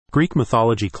Greek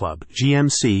Mythology Club,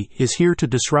 GMC, is here to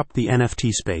disrupt the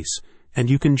NFT space, and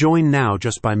you can join now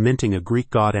just by minting a Greek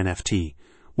god NFT.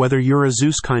 Whether you're a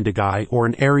Zeus kinda guy or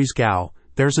an Aries gal,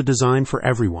 there's a design for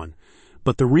everyone.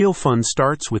 But the real fun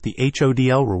starts with the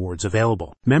HODL rewards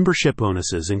available. Membership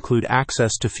bonuses include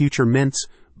access to future mints,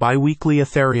 bi-weekly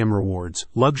Ethereum rewards,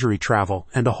 luxury travel,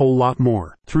 and a whole lot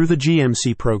more. Through the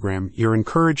GMC program, you're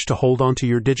encouraged to hold onto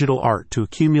your digital art to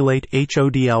accumulate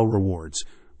HODL rewards,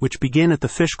 which begin at the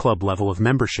Fish Club level of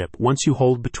membership once you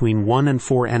hold between 1 and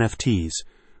 4 NFTs.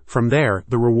 From there,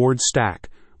 the rewards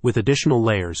stack, with additional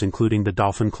layers including the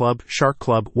Dolphin Club, Shark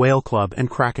Club, Whale Club,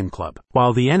 and Kraken Club.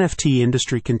 While the NFT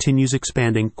industry continues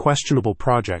expanding, questionable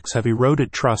projects have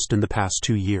eroded trust in the past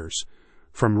 2 years.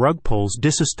 From rug pulls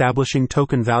disestablishing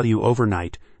token value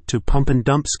overnight to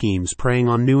pump-and-dump schemes preying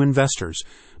on new investors,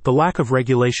 the lack of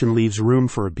regulation leaves room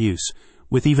for abuse,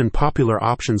 with even popular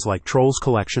options like Trolls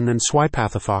Collection and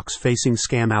Swipathafox facing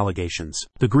scam allegations.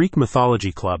 The Greek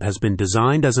Mythology Club has been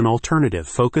designed as an alternative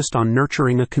focused on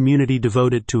nurturing a community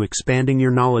devoted to expanding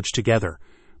your knowledge together,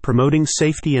 promoting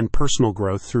safety and personal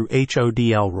growth through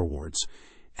HODL rewards.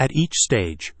 At each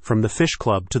stage, from the Fish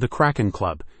Club to the Kraken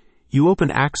Club, you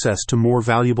open access to more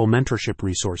valuable mentorship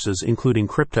resources including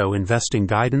crypto investing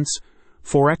guidance,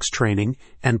 Forex training,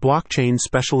 and blockchain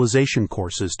specialization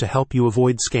courses to help you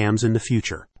avoid scams in the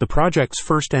future. The project's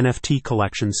first NFT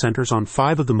collection centers on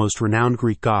 5 of the most renowned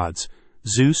Greek gods: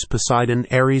 Zeus, Poseidon,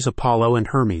 Ares, Apollo, and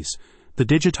Hermes. The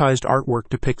digitized artwork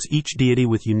depicts each deity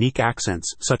with unique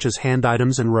accents, such as hand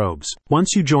items and robes.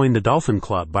 Once you join the Dolphin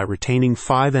Club by retaining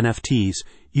 5 NFTs,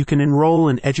 you can enroll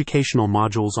in educational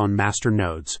modules on master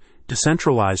nodes,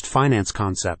 decentralized finance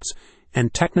concepts,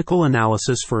 and technical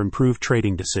analysis for improved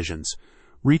trading decisions.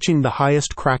 Reaching the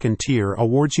highest Kraken tier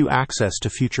awards you access to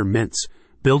future mints,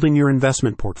 building your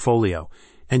investment portfolio,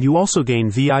 and you also gain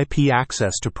VIP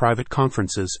access to private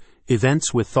conferences,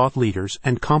 events with thought leaders,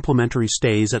 and complimentary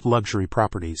stays at luxury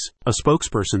properties. A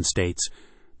spokesperson states,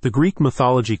 "The Greek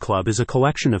Mythology Club is a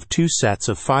collection of 2 sets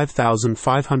of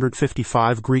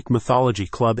 5,555 Greek Mythology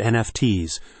Club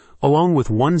NFTs, along with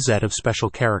 1 set of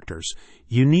special characters,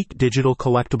 unique digital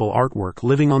collectible artwork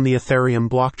living on the Ethereum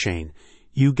blockchain.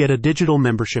 You get a digital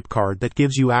membership card that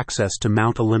gives you access to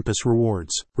Mount Olympus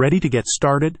rewards. Ready to get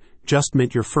started? Just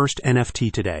mint your first NFT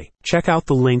today. Check out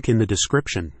the link in the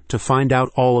description to find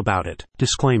out all about it."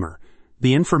 Disclaimer: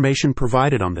 the information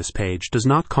provided on this page does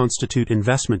not constitute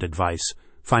investment advice,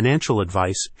 financial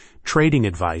advice, trading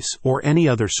advice, or any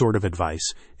other sort of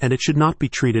advice, and it should not be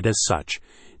treated as such.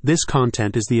 This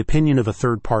content is the opinion of a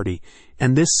third party,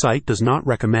 and this site does not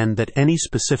recommend that any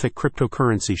specific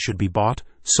cryptocurrency should be bought,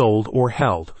 sold, or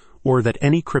held, or that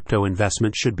any crypto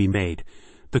investment should be made.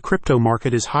 The crypto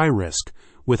market is high risk,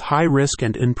 with high risk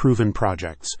and unproven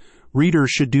projects. Readers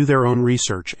should do their own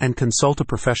research and consult a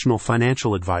professional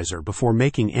financial advisor before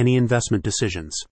making any investment decisions.